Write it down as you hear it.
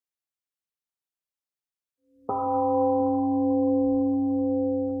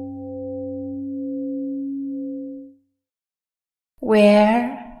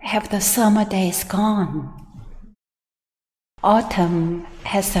Where have the summer days gone? Autumn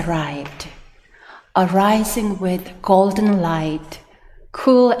has arrived, arising with golden light,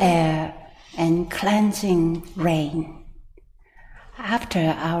 cool air, and cleansing rain.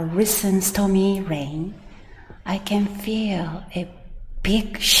 After our recent stormy rain, I can feel a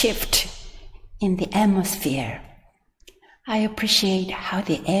big shift in the atmosphere. I appreciate how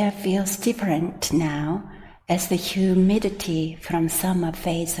the air feels different now as the humidity from summer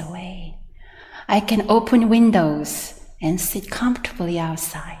fades away. I can open windows and sit comfortably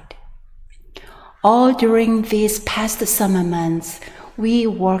outside. All during these past summer months, we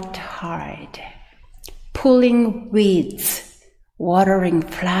worked hard, pulling weeds, watering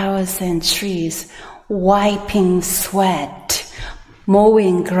flowers and trees, wiping sweat,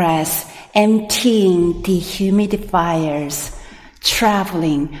 mowing grass, emptying dehumidifiers,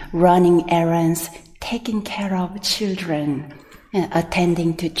 traveling, running errands, taking care of children, and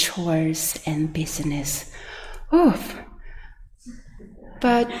attending to chores and business. Oof!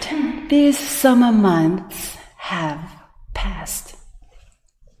 But these summer months have passed.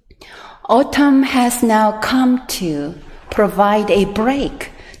 Autumn has now come to provide a break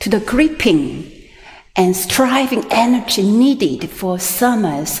to the gripping and striving energy needed for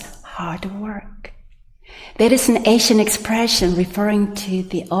summer's hard work. There is an Asian expression referring to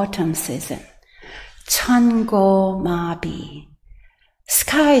the autumn season. 천고마비.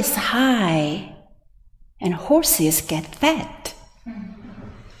 Sky is high and horses get fat.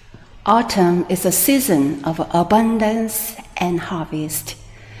 Autumn is a season of abundance and harvest.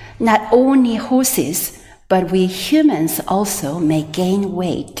 Not only horses, but we humans also may gain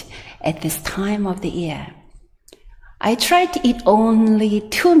weight at this time of the year. I tried to eat only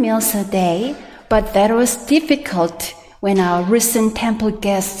 2 meals a day, but that was difficult when our recent temple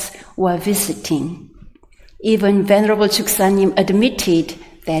guests were visiting. Even Venerable Chuksanim admitted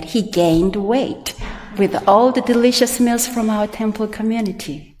that he gained weight with all the delicious meals from our temple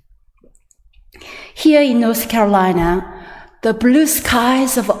community. Here in North Carolina, the blue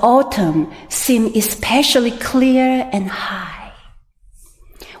skies of autumn seem especially clear and high.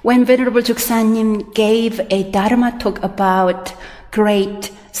 When Venerable Chuksanim gave a Dharma talk about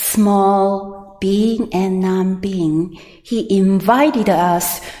great, small, being and non-being, he invited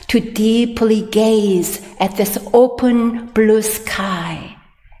us to deeply gaze at this open blue sky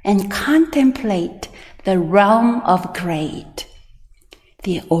and contemplate the realm of great,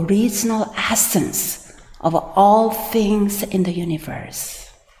 the original essence of all things in the universe.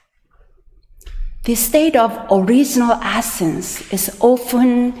 This state of original essence is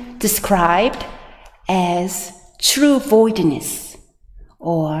often described as true voidness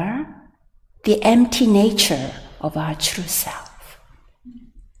or the empty nature of our true self.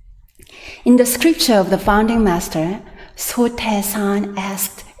 In the scripture of the founding master, Sotaesan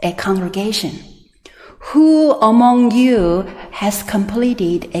asked a congregation, "Who among you has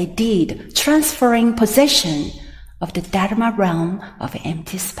completed a deed transferring possession of the Dharma realm of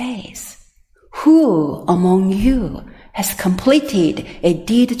empty space? Who among you has completed a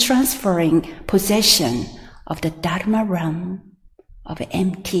deed transferring possession of the Dharma realm of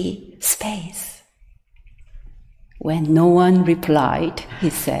empty space?" When no one replied,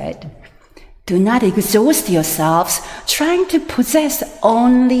 he said, "Do not exhaust yourselves trying to possess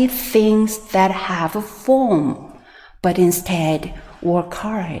only things that have a form, but instead work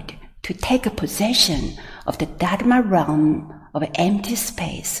hard to take possession of the Dharma realm of empty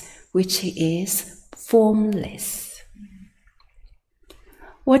space, which is formless."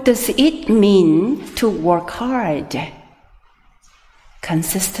 What does it mean to work hard?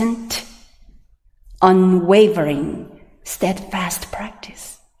 Consistent, unwavering, steadfast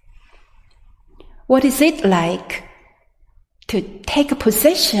practice. What is it like to take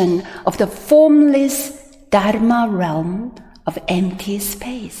possession of the formless Dharma realm of empty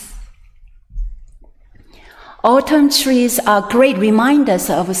space? Autumn trees are great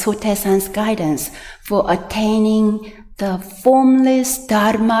reminders of Sotaesan's guidance for attaining the formless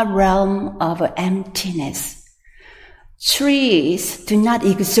Dharma realm of emptiness. Trees do not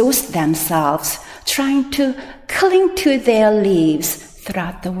exhaust themselves trying to cling to their leaves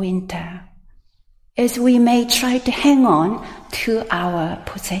throughout the winter, as we may try to hang on to our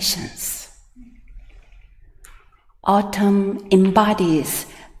possessions. Autumn embodies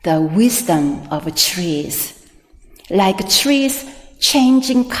the wisdom of trees, like trees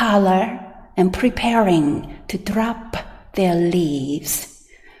changing color and preparing to drop their leaves.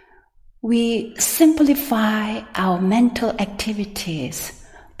 We simplify our mental activities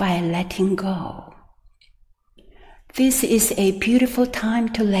by letting go. This is a beautiful time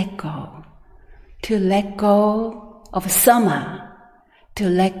to let go of summer to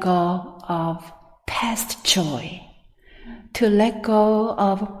let go of past joy, to let go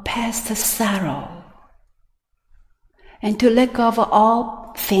of past sorrow, and to let go of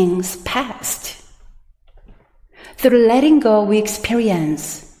all things past. Through letting go, we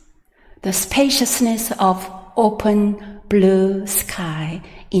experience the spaciousness of open blue sky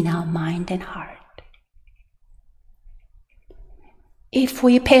in our mind and heart. If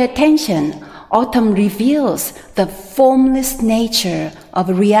we pay attention, autumn reveals the formless nature of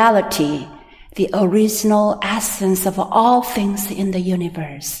reality, the original essence of all things in the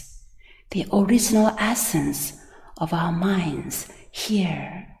universe, the original essence of our minds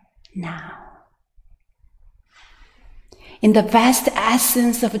here, now. In the vast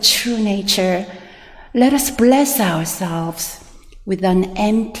essence of true nature, let us bless ourselves with an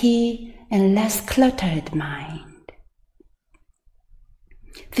empty and less cluttered mind.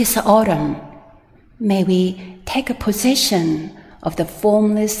 This autumn, may we take a possession of the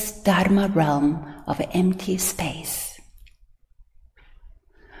formless Dharma realm of empty space.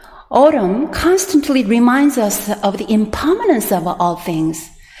 Autumn constantly reminds us of the impermanence of all things.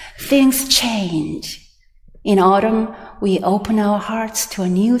 Things change. In autumn, we open our hearts to a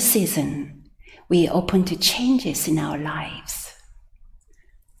new season. We open to changes in our lives.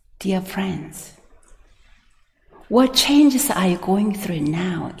 Dear friends, what changes are you going through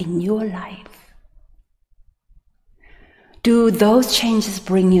now in your life? Do those changes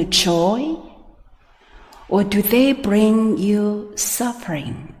bring you joy, or do they bring you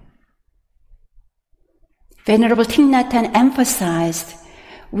suffering? Venerable Thich Nhat Hanh emphasized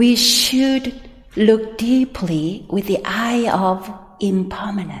we should look deeply with the eye of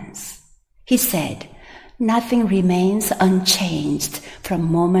impermanence. He said, nothing remains unchanged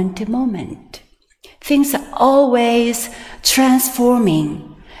from moment to moment. Things are always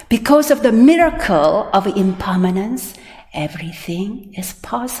transforming. Because of the miracle of impermanence, everything is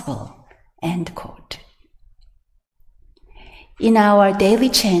possible. End quote. In our daily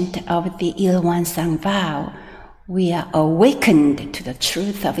chant of the Il Sang vow, we are awakened to the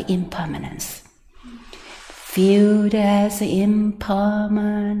truth of impermanence. Viewed as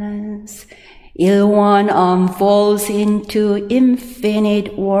impermanence, Il unfolds into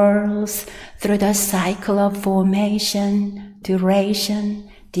infinite worlds through the cycle of formation, duration,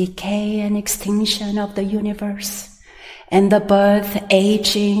 decay, and extinction of the universe, and the birth,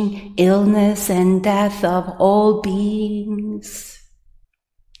 aging, illness, and death of all beings.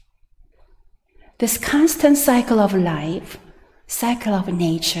 This constant cycle of life, cycle of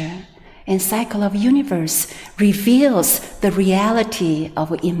nature, and cycle of universe reveals the reality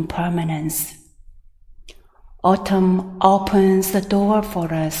of impermanence. Autumn opens the door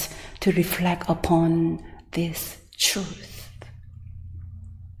for us to reflect upon this truth.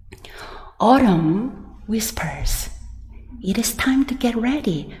 Autumn whispers, it is time to get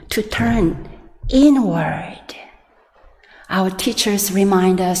ready to turn inward. Our teachers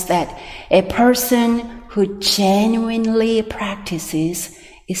remind us that a person who genuinely practices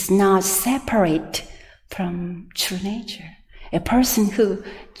is not separate from true nature. A person who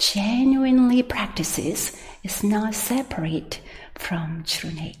genuinely practices is not separate from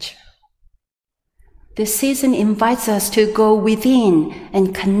true nature. This season invites us to go within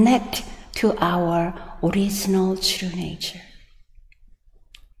and connect to our original true nature.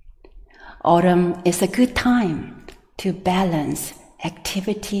 Autumn is a good time to balance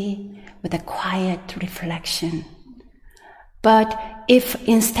activity with a quiet reflection. But if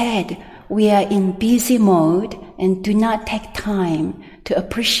instead we are in busy mode and do not take time to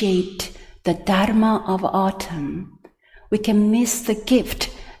appreciate the Dharma of autumn, we can miss the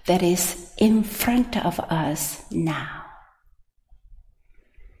gift that is in front of us now.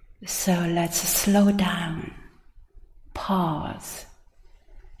 So let's slow down, pause,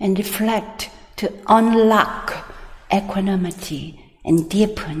 and reflect to unlock equanimity and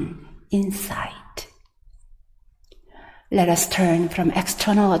deepen insight. Let us turn from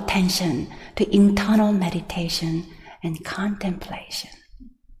external attention to internal meditation and contemplation.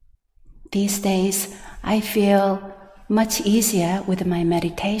 These days, I feel much easier with my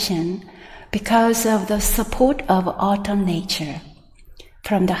meditation because of the support of autumn nature,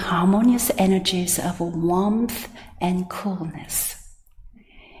 from the harmonious energies of warmth and coolness.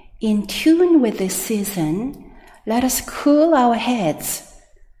 In tune with this season, let us cool our heads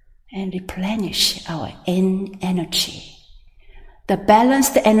and replenish our yin energy. The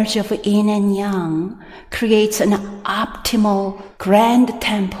balanced energy of yin and yang creates an optimal grand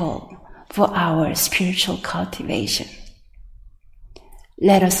temple for our spiritual cultivation.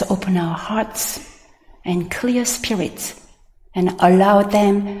 Let us open our hearts and clear spirits and allow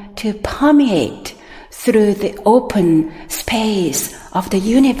them to permeate through the open space of the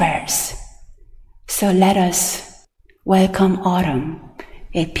universe. So let us welcome autumn,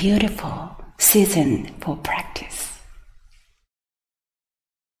 a beautiful season for practice.